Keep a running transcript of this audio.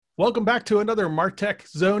Welcome back to another Martech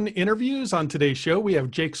Zone interviews. On today's show, we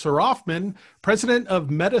have Jake Soroffman, president of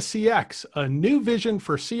MetaCX, a new vision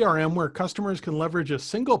for CRM where customers can leverage a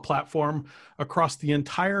single platform across the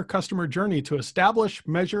entire customer journey to establish,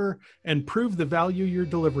 measure, and prove the value you're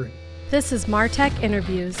delivering. This is Martech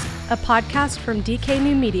Interviews, a podcast from DK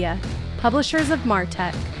New Media, publishers of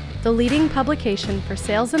Martech, the leading publication for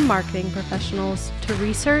sales and marketing professionals to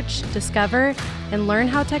research, discover, and learn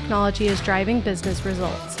how technology is driving business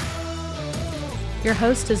results. Your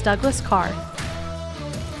host is Douglas Carr.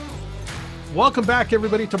 Welcome back,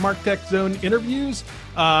 everybody, to Martech Zone interviews.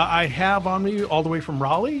 I have on me all the way from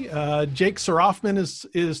Raleigh. Jake Soroffman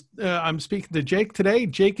is I'm speaking to Jake today.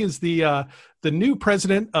 Jake is the new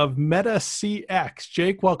president of MetaCX.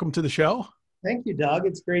 Jake, welcome to the show. Thank you, Doug.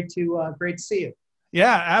 It's great to see you.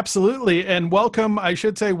 Yeah, absolutely. And welcome, I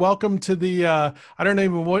should say, welcome to the, I don't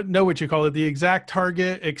even know what you call it, the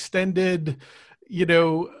ExactTarget extended, I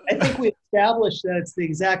think we established that it's the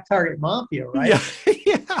ExactTarget Mafia, right?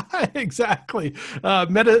 Yeah, exactly.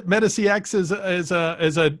 MetaCX is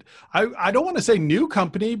a I don't want to say new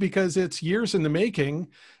company because it's years in the making.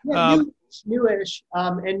 Yeah, newish,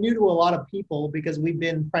 and new to a lot of people because we've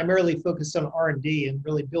been primarily focused on R&D and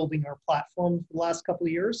really building our platform for the last couple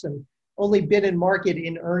of years and only been in market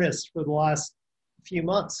in earnest for the last few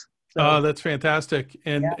months. So, that's fantastic.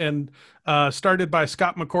 And started by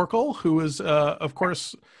Scott McCorkle, who is, of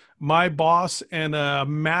course, my boss and a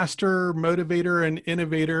master motivator and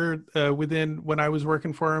innovator when I was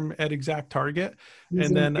working for him at ExactTarget.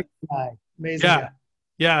 And then, amazing guy.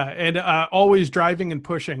 Yeah, and always driving and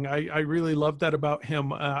pushing. I really love that about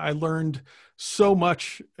him. I learned so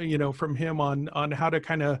much, from him on how to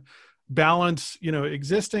kind of balance,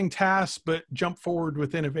 existing tasks, but jump forward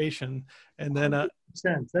with innovation. And then,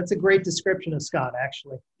 that's a great description of Scott,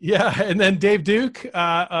 actually. Yeah. And then Dave Duke,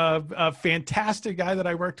 a fantastic guy that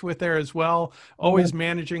I worked with there as well, always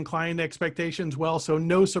managing client expectations well. So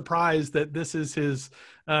no surprise that this is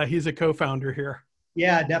he's a co-founder here.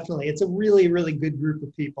 Yeah, definitely. It's a really, really good group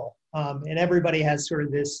of people. And everybody has sort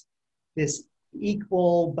of this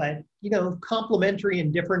equal, but, complementary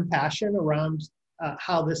and different passion around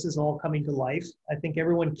how this is all coming to life. I think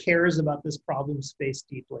everyone cares about this problem space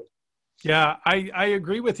deeply. Yeah, I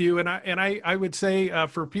agree with you. And I would say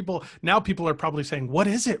for people, now people are probably saying, what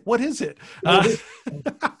is it? What is it?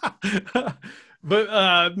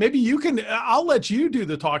 But maybe I'll let you do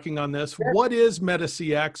the talking on this. Sure. What is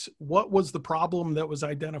MetaCX? What was the problem that was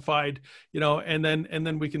identified, and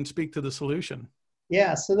then we can speak to the solution.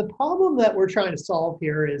 Yeah, so the problem that we're trying to solve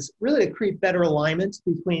here is really to create better alignment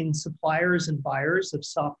between suppliers and buyers of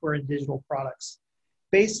software and digital products.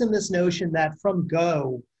 Based on this notion that from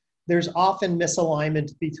go, there's often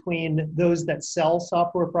misalignment between those that sell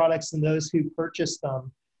software products and those who purchase them.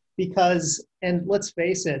 Because, and let's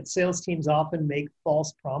face it, sales teams often make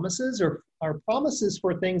false promises or promises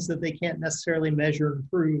for things that they can't necessarily measure and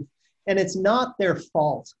prove. And it's not their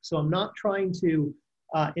fault. So I'm not trying to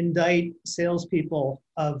indict salespeople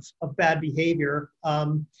of bad behavior.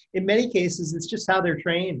 In many cases, it's just how they're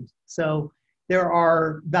trained. So there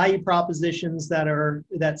are value propositions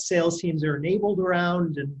that sales teams are enabled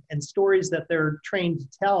around and stories that they're trained to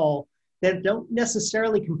tell that don't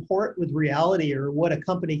necessarily comport with reality or what a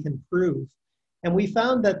company can prove. And we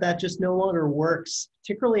found that just no longer works,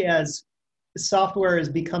 particularly as software is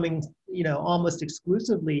becoming, almost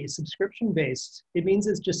exclusively subscription-based. It means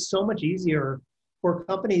it's just so much easier for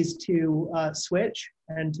companies to switch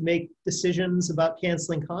and to make decisions about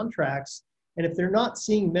canceling contracts. And if they're not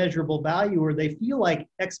seeing measurable value or they feel like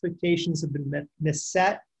expectations have been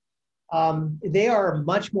misset, they are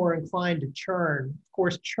much more inclined to churn. Of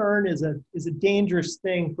course, churn is a dangerous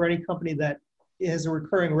thing for any company that has a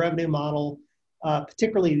recurring revenue model,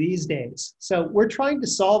 particularly these days. So we're trying to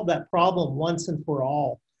solve that problem once and for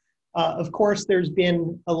all. Of course, there's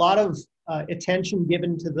been a lot of attention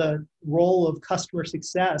given to the role of customer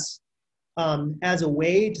success as a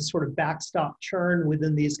way to sort of backstop churn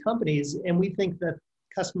within these companies. And we think that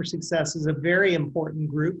customer success is a very important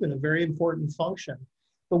group and a very important function.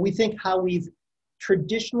 But we think how we've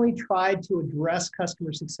traditionally tried to address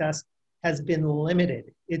customer success has been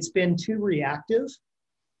limited. It's been too reactive.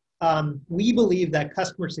 We believe that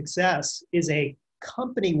customer success is a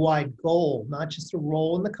company-wide goal, not just a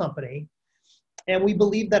role in the company. And we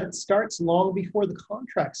believe that it starts long before the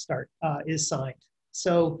contract is signed.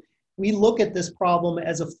 So we look at this problem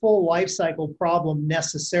as a full life cycle problem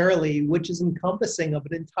necessarily, which is encompassing of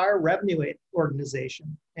an entire revenue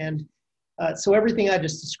organization. And so everything I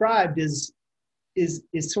just described is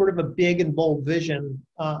sort of a big and bold vision.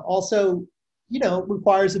 Also,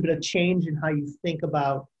 requires a bit of change in how you think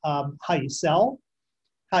about how you sell,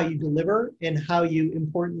 how you deliver and how you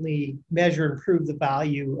importantly measure and prove the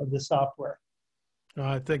value of the software.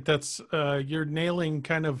 I think that's you're nailing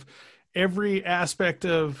kind of every aspect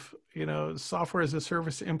of software as a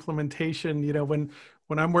service implementation.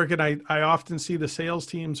 When I'm working, I often see the sales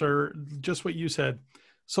teams are just what you said,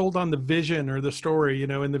 sold on the vision or the story.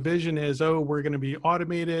 And the vision is, oh, we're going to be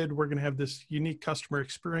automated, we're going to have this unique customer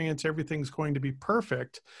experience, everything's going to be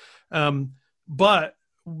perfect, but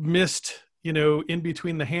missed in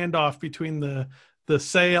between the handoff between the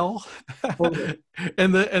sale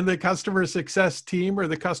and the customer success team or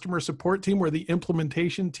the customer support team or the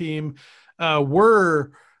implementation team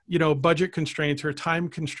were budget constraints or time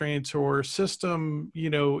constraints or system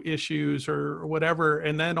issues or whatever,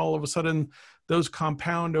 and then all of a sudden those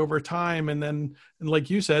compound over time, and like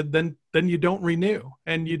you said, then you don't renew,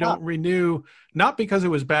 and you don't renew not because it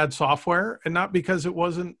was bad software and not because it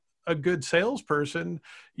wasn't a good salesperson.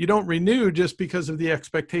 You don't renew just because of the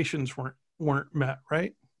expectations weren't met,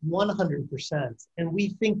 right? 100%. And we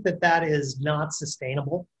think that is not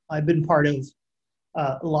sustainable. I've been part of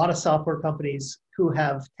a lot of software companies who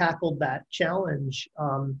have tackled that challenge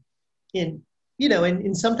in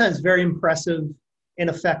sometimes very impressive and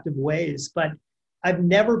effective ways. But I've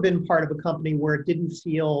never been part of a company where it didn't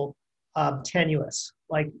feel tenuous.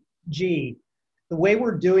 Like, gee, the way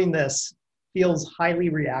we're doing this feels highly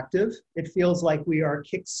reactive. It feels like we are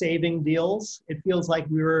kick-saving deals. It feels like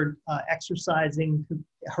we were exercising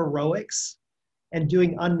heroics and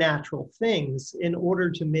doing unnatural things in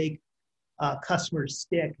order to make customers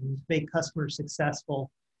stick and make customers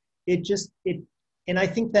successful. And I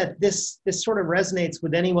think that this sort of resonates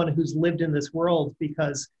with anyone who's lived in this world,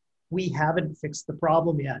 because we haven't fixed the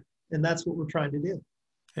problem yet. And that's what we're trying to do.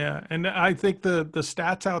 Yeah. And I think the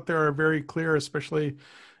stats out there are very clear, especially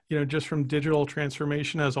just from digital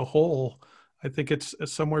transformation as a whole. I think it's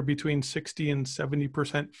somewhere between 60 and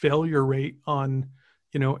 70% failure rate on,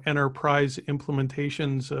 enterprise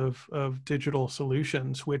implementations of digital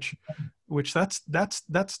solutions, which that's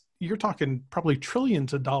you're talking probably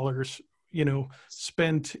trillions of dollars,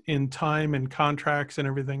 spent in time and contracts and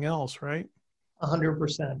everything else, right?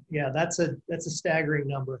 100%. Yeah, that's a staggering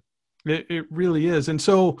number. It really is. And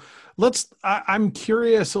so I'm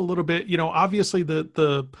curious a little bit, obviously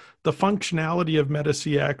the functionality of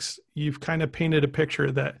MetaCX, you've kind of painted a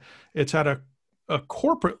picture that it's at a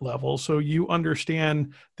corporate level. So you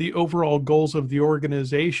understand the overall goals of the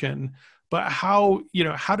organization, but how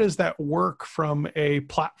does that work from a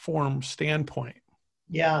platform standpoint?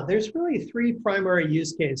 Yeah, there's really three primary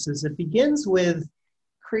use cases. It begins with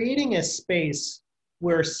creating a space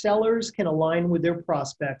where sellers can align with their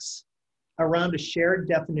prospects around a shared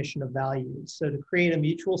definition of value. So to create a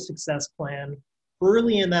mutual success plan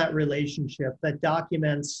early in that relationship that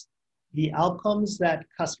documents the outcomes that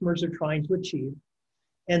customers are trying to achieve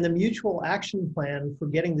and the mutual action plan for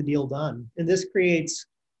getting the deal done. And this creates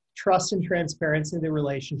trust and transparency in the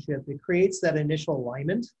relationship. It creates that initial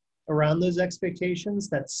alignment around those expectations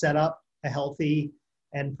that set up a healthy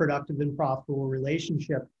and productive and profitable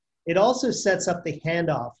relationship. It also sets up the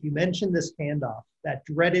handoff. You mentioned this handoff, that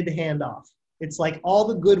dreaded handoff. It's like all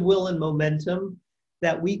the goodwill and momentum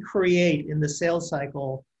that we create in the sales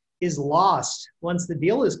cycle is lost once the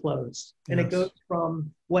deal is closed. And It goes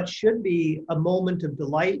from what should be a moment of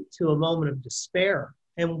delight to a moment of despair.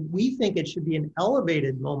 And we think it should be an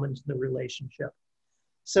elevated moment in the relationship.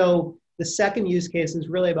 So the second use case is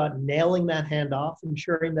really about nailing that handoff,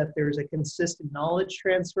 ensuring that there's a consistent knowledge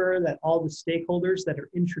transfer, that all the stakeholders that are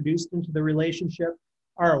introduced into the relationship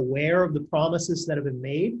are aware of the promises that have been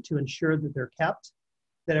made to ensure that they're kept,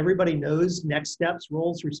 that everybody knows next steps,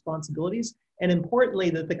 roles, responsibilities, and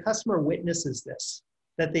importantly, that the customer witnesses this,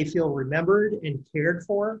 that they feel remembered and cared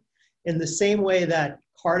for. In the same way that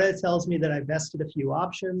Carta tells me that I vested a few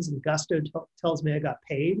options and Gusto tells me I got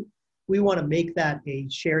paid, we want to make that a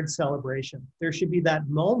shared celebration. There should be that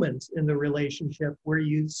moment in the relationship where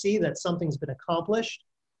you see that something's been accomplished,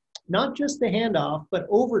 not just the handoff, but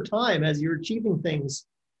over time, as you're achieving things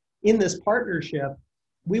in this partnership,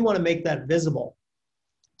 we want to make that visible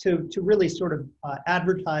to really sort of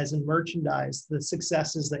advertise and merchandise the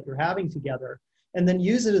successes that you're having together, and then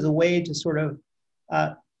use it as a way to sort of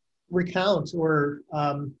recount or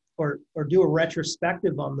do a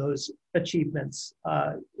retrospective on those achievements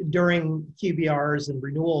during QBRs and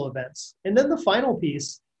renewal events. And then the final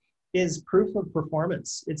piece is proof of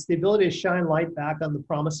performance. It's the ability to shine light back on the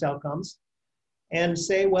promised outcomes and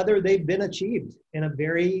say whether they've been achieved in a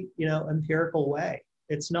very empirical way.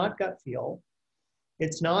 It's not gut feel.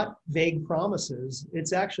 It's not vague promises.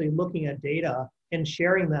 It's actually looking at data and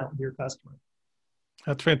sharing that with your customer.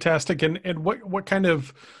 That's fantastic. And what kind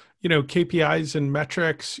of KPIs and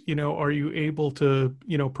metrics, are you able to,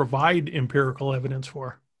 provide empirical evidence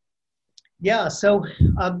for? Yeah, so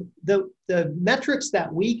the metrics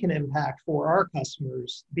that we can impact for our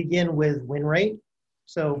customers begin with win rate.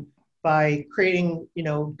 So by creating,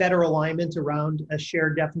 better alignment around a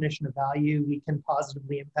shared definition of value, we can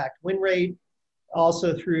positively impact win rate.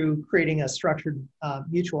 Also through creating a structured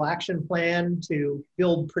mutual action plan to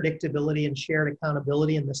build predictability and shared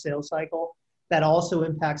accountability in the sales cycle. That also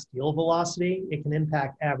impacts deal velocity. It can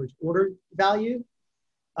impact average order value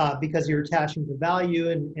because you're attaching the value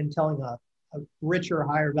and telling a richer,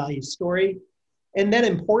 higher value story. And then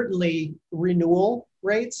importantly, renewal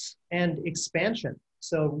rates and expansion.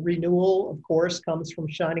 So renewal, of course, comes from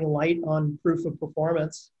shining a light on proof of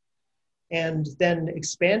performance. And then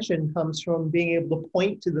expansion comes from being able to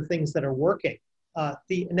point to the things that are working.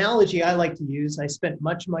 The analogy I like to use, I spent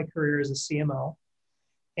much of my career as a CMO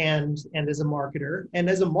and as a marketer. And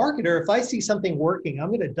as a marketer, if I see something working, I'm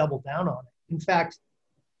going to double down on it. In fact,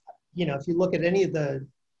 if you look at any of the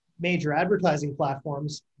major advertising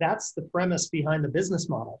platforms, that's the premise behind the business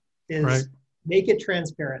model is right. Make it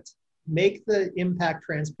transparent, make the impact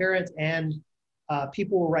transparent, and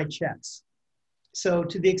people will write checks. So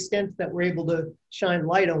to the extent that we're able to shine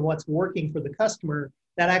light on what's working for the customer,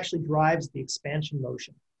 that actually drives the expansion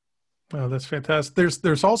motion. Oh, that's fantastic.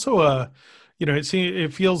 There's also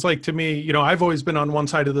it feels like to me, I've always been on one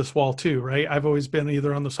side of this wall too, right? I've always been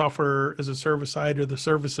either on the software as a service side or the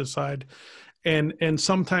services side. And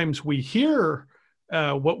sometimes we hear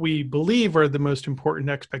what we believe are the most important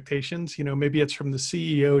expectations. Maybe it's from the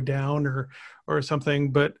CEO down or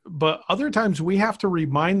something, but other times we have to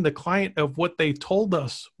remind the client of what they told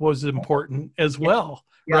us was important as well,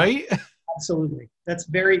 right? Absolutely. That's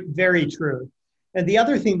very, very true. And the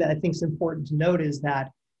other thing that I think is important to note is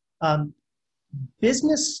that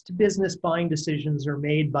business to business buying decisions are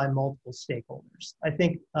made by multiple stakeholders. I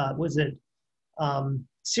think,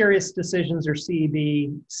 Serious Decisions or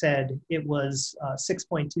CEB said it was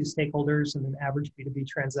 6.2 stakeholders in an average B2B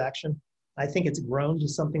transaction. I think it's grown to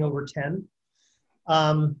something over 10.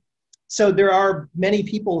 So there are many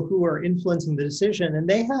people who are influencing the decision, and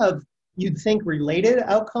they have, you'd think, related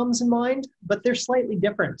outcomes in mind, but they're slightly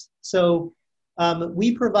different. So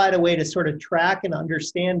we provide a way to sort of track and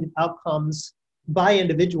understand outcomes by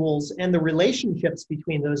individuals and the relationships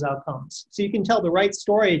between those outcomes. So you can tell the right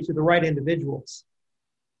story to the right individuals.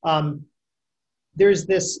 There's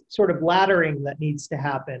this sort of laddering that needs to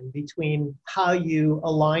happen between how you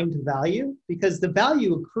align to value, because the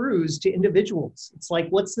value accrues to individuals. It's like,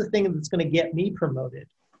 what's the thing that's going to get me promoted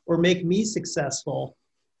or make me successful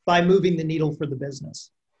by moving the needle for the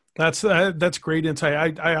business? That's great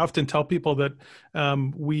insight. I often tell people that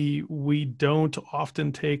we don't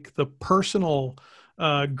often take the personal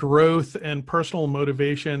growth and personal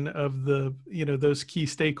motivation of the those key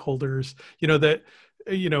stakeholders.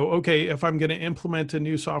 Okay, if I'm going to implement a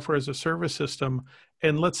new software as a service system,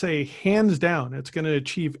 and let's say hands down, it's going to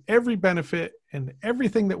achieve every benefit and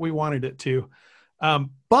everything that we wanted it to,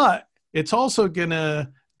 but it's also going to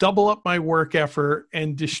double up my work effort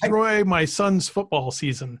and destroy my son's football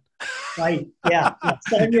season. Right. Yeah.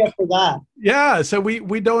 Sign me up for that. Yeah. So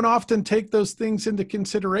we don't often take those things into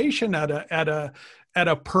consideration at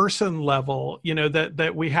a person level,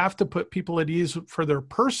 that we have to put people at ease for their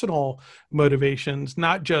personal motivations,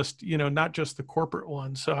 not just the corporate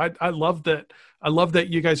ones. So I love that. I love that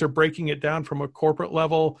you guys are breaking it down from a corporate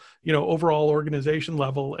level, overall organization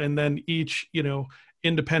level, and then each,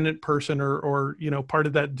 independent person or part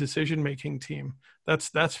of that decision-making team.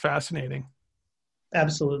 That's fascinating.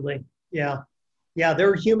 Absolutely. Yeah. There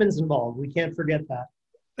are humans involved. We can't forget that.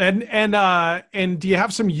 And do you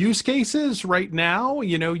have some use cases right now?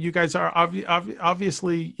 You guys are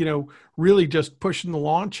obviously, really just pushing the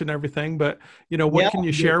launch and everything, but, what can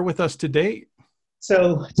you share with us to date?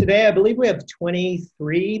 So today, I believe we have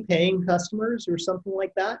 23 paying customers or something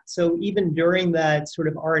like that. So even during that sort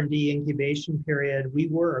of R&D incubation period, we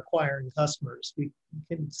were acquiring customers. We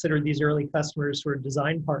consider these early customers sort of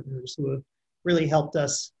design partners who have really helped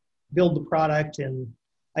us build the product and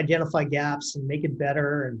identify gaps and make it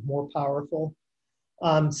better and more powerful.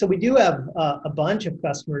 So we do have a bunch of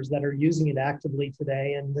customers that are using it actively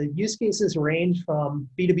today. And the use cases range from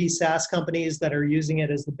B2B SaaS companies that are using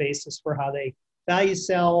it as the basis for how they value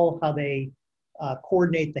sell, how they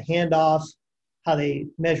coordinate the handoff, how they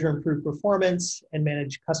measure improved performance and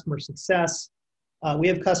manage customer success. We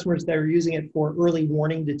have customers that are using it for early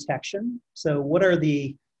warning detection. So what are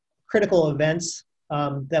the critical events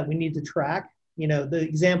that we need to track? The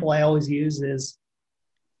example I always use is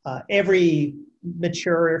every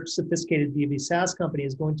mature, sophisticated B2B SaaS company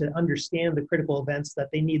is going to understand the critical events that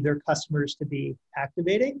they need their customers to be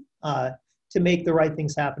activating to make the right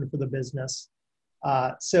things happen for the business.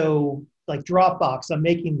 So like Dropbox, I'm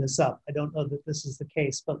making this up. I don't know that this is the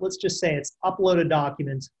case, but let's just say it's upload a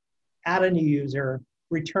document, add a new user,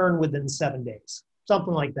 return within 7 days,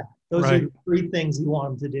 something like that. Those are the 3 things you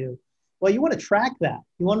want them to do. Well, you want to track that.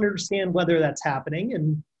 You want to understand whether that's happening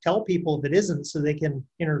and tell people if it isn't so they can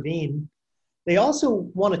intervene. They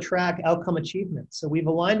also want to track outcome achievement. So we've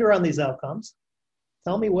aligned around these outcomes.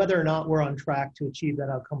 Tell me whether or not we're on track to achieve that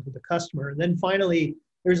outcome for the customer. And then finally,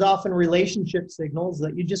 there's often relationship signals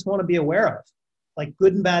that you just want to be aware of, like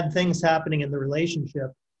good and bad things happening in the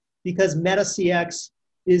relationship, because MetaCX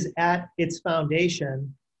is at its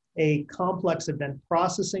foundation a complex event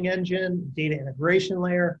processing engine, data integration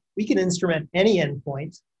layer. We can instrument any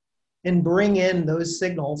endpoint and bring in those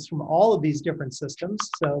signals from all of these different systems.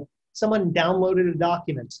 So someone downloaded a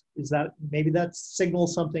document. Maybe that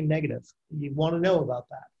signals something negative. You want to know about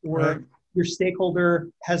that. Or your stakeholder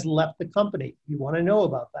has left the company. You want to know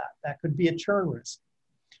about that. That could be a churn risk.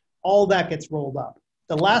 All that gets rolled up.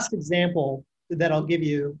 The last example that I'll give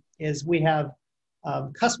you is we have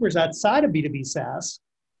customers outside of B2B SaaS.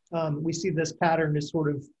 We see this pattern as sort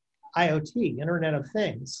of IoT, Internet of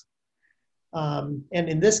Things. And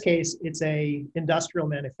in this case, it's a industrial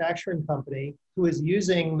manufacturing company who is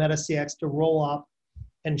using MetaCX to roll up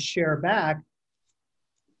and share back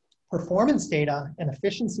performance data and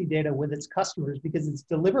efficiency data with its customers because it's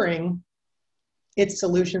delivering its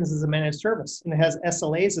solutions as a managed service and it has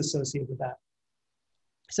SLAs associated with that.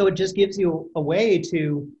 So it just gives you a way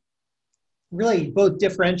to really both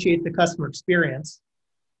differentiate the customer experience,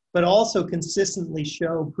 but also consistently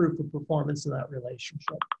show proof of performance in that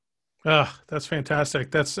relationship. Oh, that's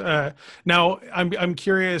fantastic. That's now I'm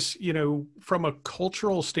curious, from a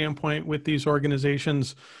cultural standpoint with these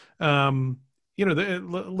organizations,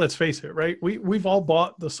 let's face it, right? We've all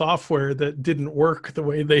bought the software that didn't work the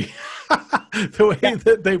way they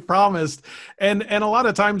that they promised. And a lot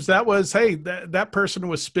of times that was, hey, that person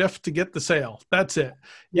was spiffed to get the sale. That's it.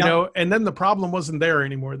 You know, and then the problem wasn't there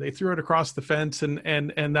anymore. They threw it across the fence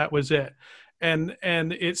and that was it. And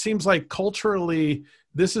it seems like culturally,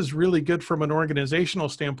 this is really good from an organizational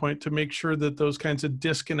standpoint to make sure that those kinds of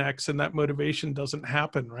disconnects and that motivation doesn't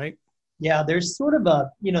happen, right? Yeah, there's sort of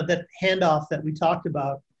that handoff that we talked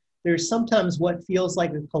about. There's sometimes what feels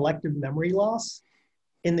like a collective memory loss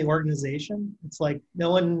in the organization. It's like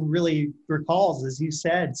no one really recalls, as you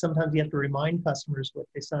said. Sometimes you have to remind customers what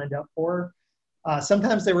they signed up for.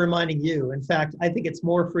 Sometimes they're reminding you. In fact, I think it's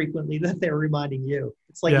more frequently that they're reminding you.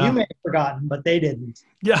 It's like you may have forgotten, but they didn't.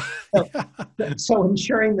 Yeah. So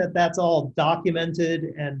ensuring that that's all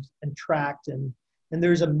documented and tracked and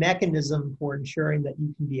there's a mechanism for ensuring that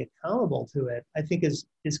you can be accountable to it, I think is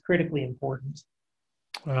critically important.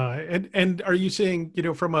 And are you seeing,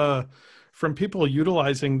 from people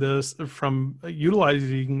utilizing this, from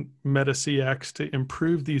utilizing MetaCX to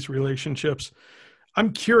improve these relationships,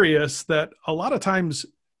 I'm curious that a lot of times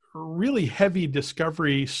really heavy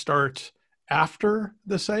discovery starts after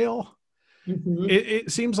the sale. Mm-hmm. It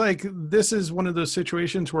seems like this is one of those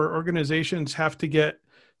situations where organizations have to get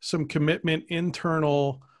some commitment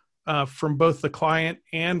internal from both the client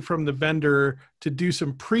and from the vendor to do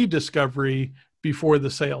some pre-discovery before the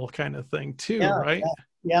sale kind of thing too, right?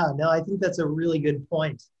 Yeah, no, I think that's a really good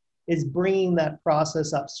point, is bringing that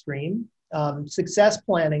process upstream. Success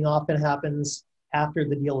planning often happens after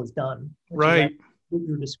the deal is done. Right. What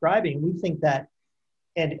you're describing, we think that,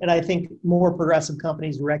 and I think more progressive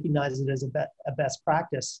companies recognize it as a best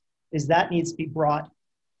practice, is that needs to be brought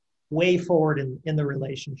way forward in the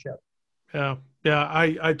relationship. Yeah,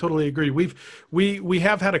 I totally agree. We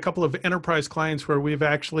have had a couple of enterprise clients where we've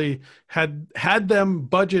actually had them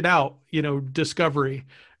budget out, discovery,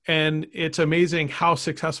 and it's amazing how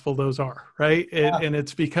successful those are, right? And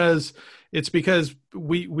it's because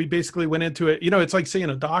we basically went into it. It's like seeing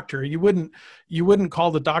a doctor. You wouldn't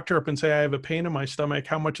call the doctor up and say, I have a pain in my stomach.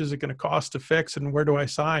 How much is it going to cost to fix, and where do I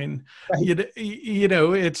sign? Right.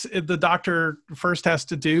 The doctor first has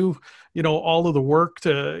to do, all of the work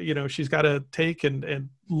to, she's got to take and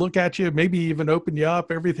look at you, maybe even open you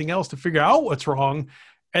up, everything else to figure out what's wrong,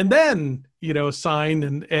 and then,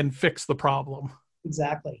 sign and fix the problem.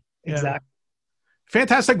 Exactly.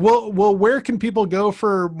 Fantastic. Well, where can people go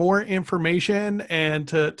for more information and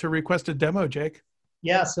to request a demo, Jake?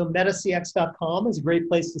 Yeah, so metacx.com is a great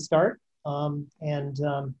place to start. We'd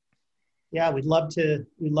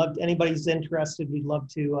love anybody's interested. We'd love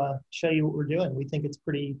to show you what we're doing. We think it's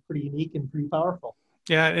pretty unique and pretty powerful.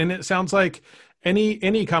 Yeah, and it sounds like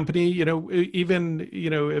any company, even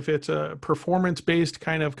if it's a performance-based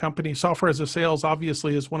kind of company, software as a sales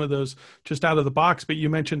obviously is one of those just out of the box. But you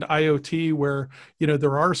mentioned IoT, where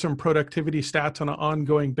there are some productivity stats on an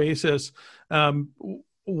ongoing basis.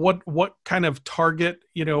 What kind of target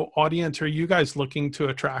audience are you guys looking to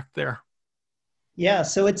attract there? Yeah,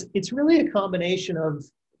 so it's really a combination of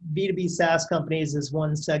B2B SaaS companies is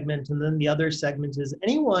one segment, and then the other segment is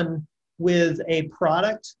anyone with a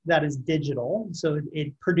product that is digital. So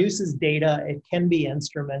it produces data, it can be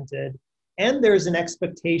instrumented, and there's an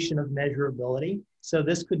expectation of measurability. So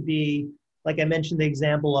this could be, like I mentioned, the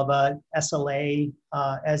example of a SLA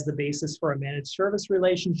as the basis for a managed service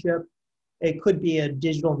relationship. It could be a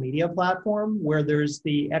digital media platform where there's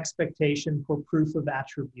the expectation for proof of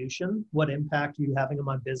attribution. What impact are you having on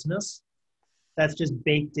my business? That's just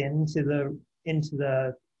baked into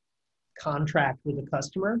the contract with the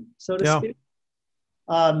customer, so to speak.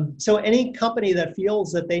 So any company that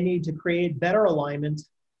feels that they need to create better alignment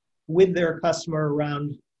with their customer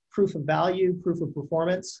around proof of value, proof of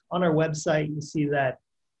performance, on our website, you see that,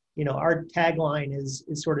 our tagline is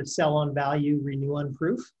sort of sell on value, renew on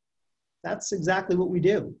proof. That's exactly what we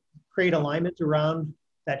do. Create alignment around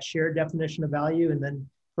that shared definition of value and then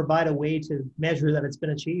provide a way to measure that it's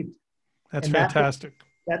been achieved. That's fantastic.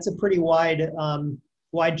 That's a pretty wide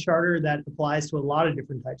charter that applies to a lot of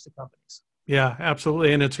different types of companies. Yeah,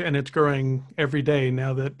 absolutely. And it's growing every day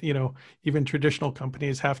now that, even traditional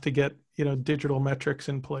companies have to get, digital metrics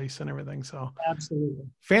in place and everything. So absolutely.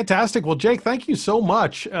 Fantastic. Well, Jake, thank you so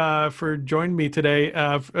much for joining me today.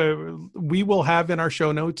 We will have in our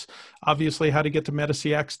show notes, obviously, how to get to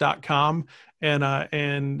metacx.com.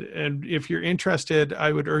 And if you're interested,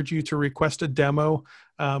 I would urge you to request a demo.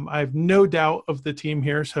 I have no doubt of the team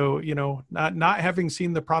here. So, not having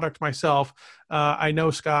seen the product myself, I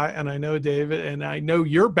know Scott and I know David, and I know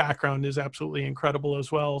your background is absolutely incredible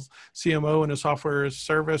as well. CMO and a software as a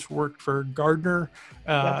service, worked for Gartner,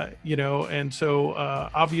 and so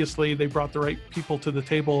obviously they brought the right people to the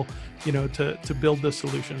table, to build this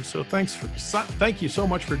solution. So thank you so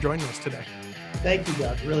much for joining us today. Thank you,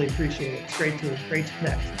 Doug. Really appreciate it. It's great to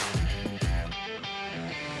connect.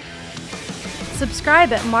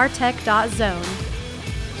 Subscribe at martech.zone.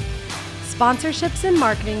 Sponsorships and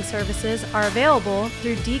marketing services are available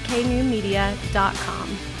through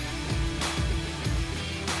dknewmedia.com.